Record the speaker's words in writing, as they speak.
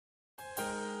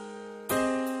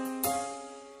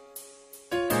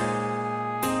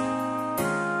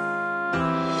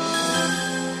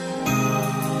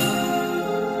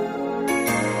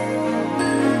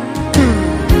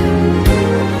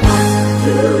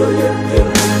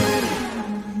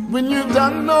when you've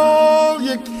done all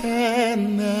you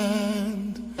can,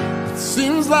 and it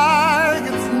seems like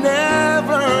it's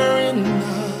never enough.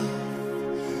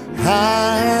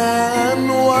 And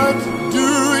what do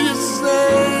you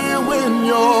say when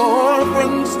your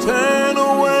friends turn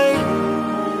away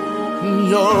and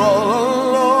you're all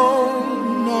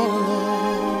alone, all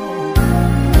alone?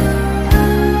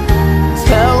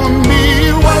 Tell me,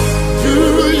 what do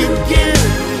you give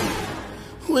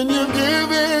when you're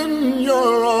giving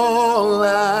your all,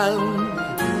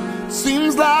 and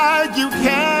seems like you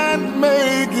can't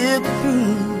make it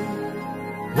through?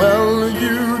 Well,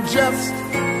 you just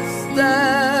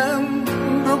stand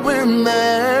when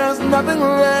there's nothing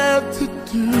left to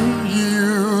do.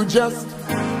 You just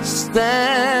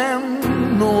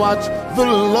stand, watch the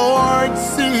Lord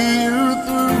see you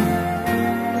through.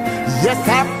 Yes,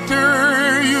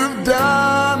 after you've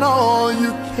done all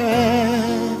you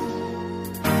can,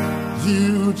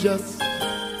 you just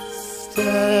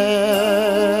stand.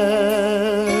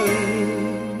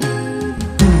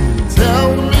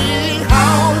 Tell me,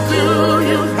 how do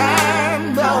you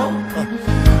handle the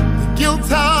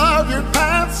guilt of your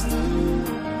past?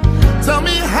 Tell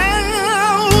me,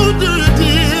 how do you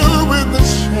deal with the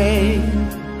shame?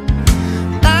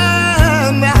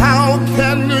 And how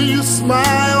can you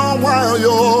smile while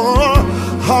your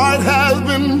heart has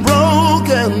been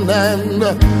broken and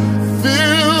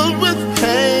filled with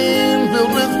pain,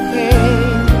 filled with pain?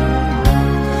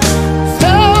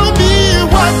 Tell me,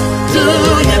 what do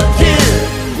you give?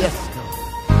 Yes,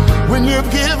 when you're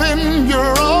giving your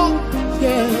all,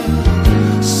 yeah.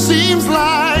 Seems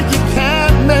like you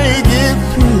can't make it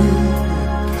through.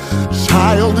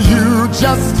 Child, you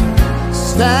just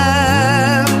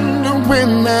stand when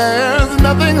there's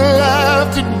nothing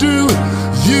left to do.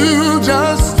 You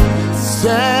just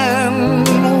stand,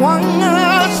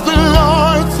 watch the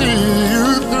Lord see you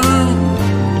through.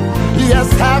 Yes,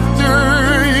 after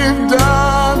you've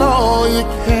done all you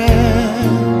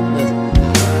can,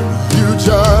 you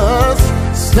just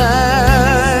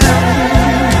stand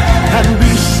and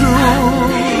be sure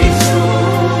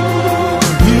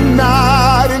you're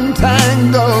not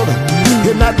entangled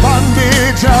in that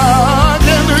bondage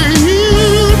again. You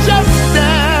just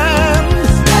stand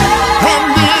and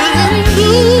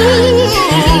endure.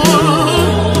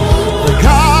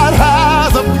 God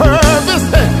has a purpose.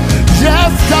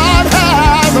 Yes, God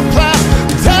has a plan.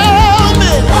 Tell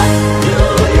me, what do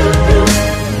you do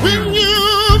when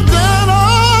you've done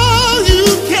all you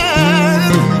can,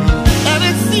 and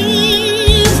it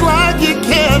seems like you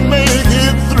can't make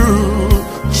it through?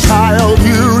 Child,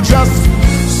 you just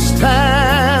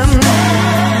stand.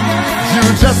 You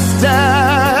just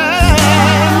stand.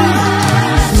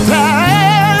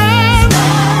 Stand.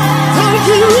 Don't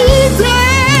you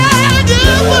dare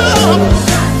give up.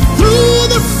 Through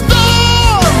the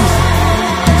storms,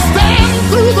 stand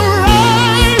through the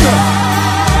rain,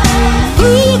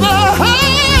 through the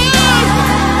hurt,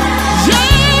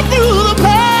 yeah, through the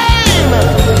pain.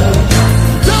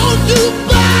 Don't you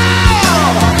bow,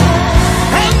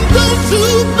 and don't you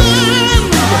bend.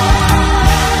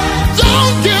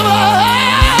 Don't give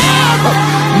up.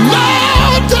 No,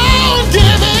 don't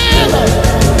give in.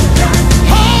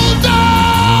 Hold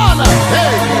on.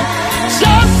 Hey,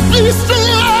 just be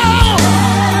strong.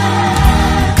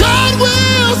 God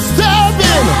will step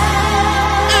in.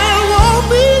 It won't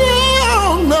be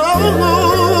long, no.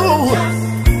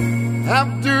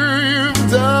 After you've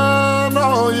done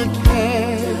all you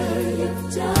can.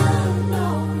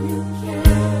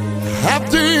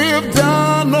 After you've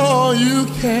done all you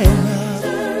can.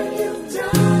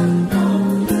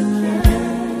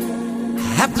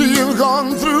 After you've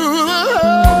gone through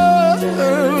the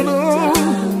hurt,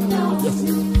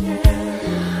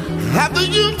 after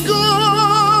you've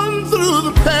gone through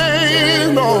the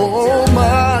pain, oh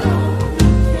my.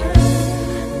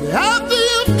 After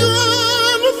you've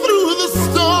gone through the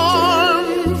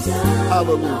storms,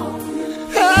 hallelujah.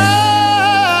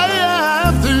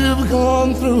 After you've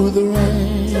gone through the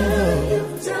rain,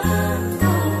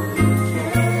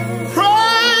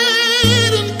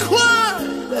 prayed and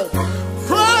cried,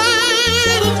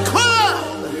 prayed and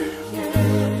cried,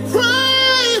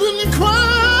 prayed and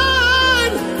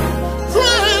cried,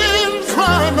 prayed and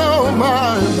cried, oh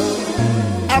my.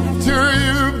 After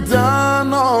you've done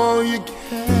all you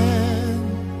can,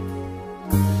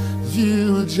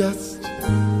 you just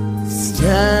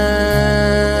stand.